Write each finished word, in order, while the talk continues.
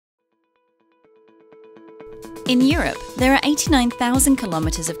In Europe, there are 89,000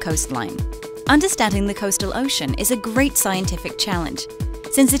 kilometers of coastline. Understanding the coastal ocean is a great scientific challenge,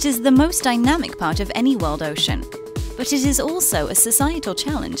 since it is the most dynamic part of any world ocean. But it is also a societal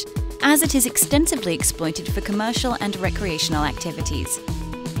challenge, as it is extensively exploited for commercial and recreational activities.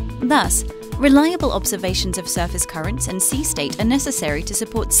 Thus, reliable observations of surface currents and sea state are necessary to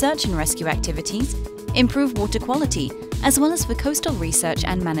support search and rescue activities, improve water quality, as well as for coastal research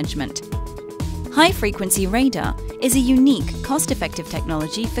and management. High-frequency radar is a unique, cost-effective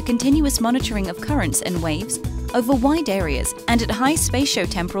technology for continuous monitoring of currents and waves over wide areas and at high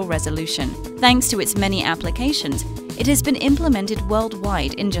spatio-temporal resolution. Thanks to its many applications, it has been implemented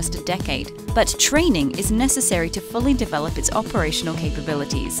worldwide in just a decade, but training is necessary to fully develop its operational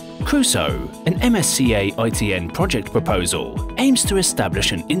capabilities. CRUSOE, an MSCA ITN project proposal, aims to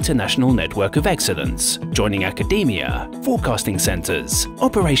establish an international network of excellence, joining academia, forecasting centres,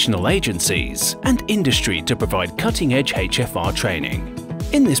 operational agencies, and industry to provide cutting-edge HFR training.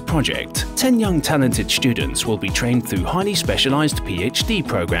 In this project, 10 young talented students will be trained through highly specialised PhD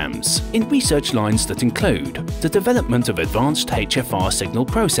programmes in research lines that include the development of advanced HFR signal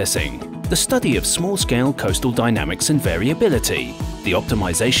processing, the study of small-scale coastal dynamics and variability, the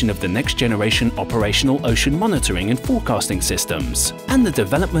optimisation of the next-generation operational ocean monitoring and forecasting systems, and the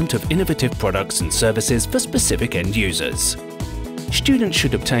development of innovative products and services for specific end users. Students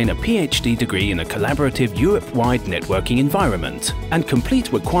should obtain a PhD degree in a collaborative Europe-wide networking environment and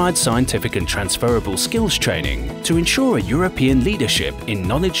complete required scientific and transferable skills training to ensure a European leadership in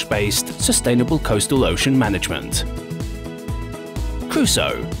knowledge-based, sustainable coastal ocean management.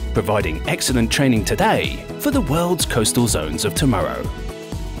 CRUSOE, providing excellent training today for the world's coastal zones of tomorrow.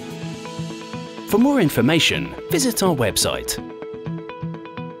 For more information, visit our website